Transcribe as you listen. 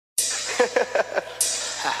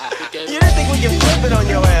You didn't think we can flip it on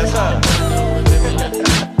your ass, huh?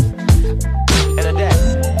 And a deck.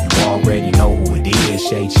 You already know who it is.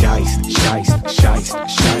 Sheist, Sheist, Sheist,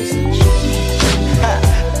 Sheist.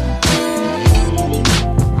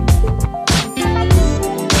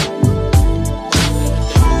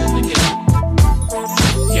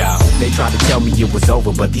 They tried to tell me it was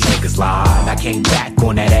over, but these niggas lied. I came back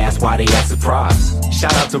on that ass, why they act surprised?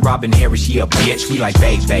 Shout out to Robin Harris, she a bitch. We like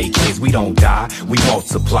baby kids, we don't die, we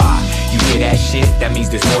multiply. You hear that shit? That means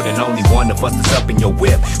there's more than only one of us that's up in your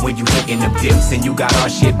whip. When you hitting them dips and you got our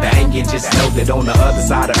shit banging, just know that on the other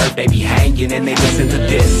side of earth they be hanging and they listen to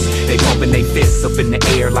this. They pumping they fists up in the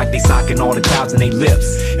air like they socking all the clouds in they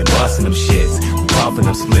lips and busting them shits. Puffin'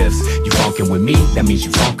 them spliffs. You funkin' with me, that means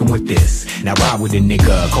you funkin' with this. Now ride with a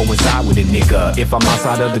nigga, coincide with a nigga. If I'm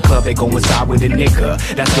outside of the club, they coincide with a nigga.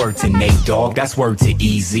 That's word to Nate, dog, that's word to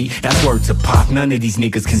Easy. That's word to Pop, none of these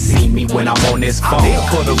niggas can see me when I'm on this phone. I live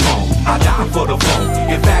for the phone, I die for the phone.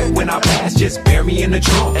 In fact, when I pass, just bury me in the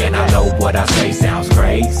trunk. And I know what I say sounds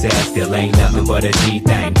crazy, still ain't nothing but a G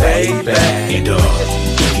thing, baby. And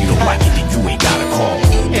if you don't like it, then you ain't gotta call.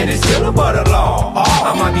 And it's still about the law.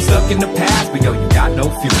 I might be stuck in the past, but yo, you got no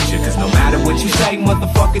future. Cause no matter what you say,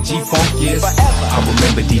 motherfucker, G-Funk is forever. I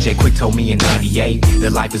remember DJ Quick told me in 98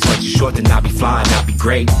 that life is much too short to not be flying, not be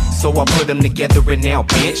great. So I put them together and now,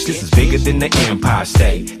 bitch, this is bigger than the Empire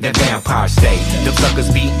State, that Vampire State. Them suckers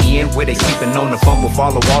be in where they sleeping on the phone will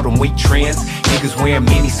follow all them weak trends. Niggas wearing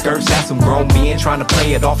mini skirts, have some grown men trying to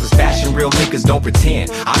play it off as fashion. Real niggas don't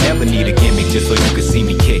pretend. I never need a gimmick just so you can see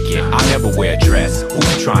me kick it. I never wear a dress, who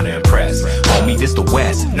you trying to impress? Homie, this the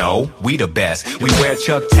West, no, we the best. We wear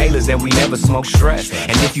Chuck Taylors and we never smoke stress.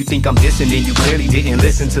 And if you think I'm dissing, then you clearly didn't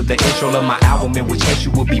listen to the intro of my album, in which case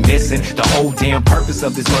you would be missing. The whole damn purpose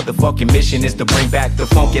of this motherfucking mission is to bring back the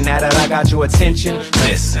funk. And now that I got your attention,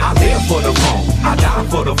 listen. I live for the phone, I die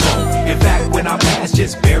for the phone. In fact, when I pass,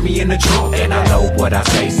 just bury me in the trunk. And I know what I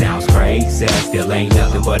say sounds crazy, still ain't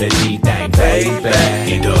nothing but a G thing, baby.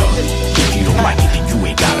 And if you don't like it, then you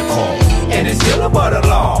ain't gotta call. And it's still about the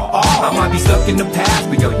law. I might be stuck in the past,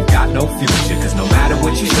 but yo, you got no future. Cause no matter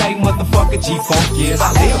what you say, motherfucker, G-Funk is.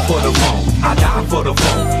 I live for the phone, I die for the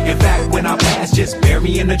phone. In fact, when I pass, just bury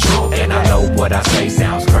me in the trunk. And I know what I say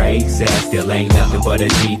sounds crazy, still ain't nothing but a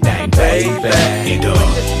G thing, baby. And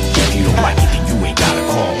if you don't like it, then you ain't gotta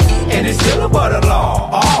call. And it's still about the law.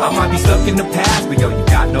 I might be stuck in the past, but yo, you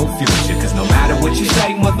got no future. Cause no matter what you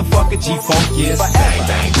say, motherfucker, G-Funk is. Bang,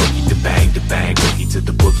 bang, boogie, the bang, boogie to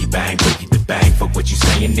the boogie, bang, boogie, the bang. Fuck what you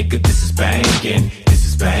saying, nigga, this is bangin', this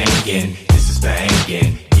is bangin', this is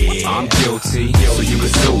bangin'. Yeah, I'm guilty, so you can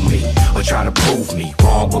sue me or try to prove me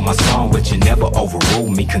wrong with my song, but you never overrule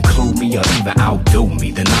me, conclude me, or even outdo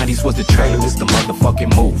me. The 90s was the trailer, it's the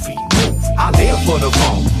motherfucking movie. I live for the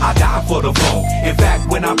phone, I die for the phone. In fact,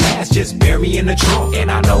 when I pass, just bury me in the trunk. And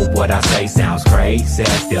I know what I say sounds crazy,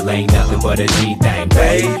 still ain't nothing but a G thing,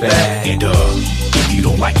 baby. And if you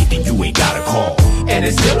don't like it, then you ain't gotta call. And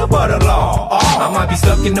it's still about the law. I might be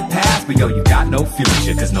stuck in the past, but yo, you got no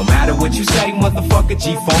future. Cause no matter what you say, motherfucker,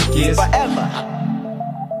 G-Funk is forever.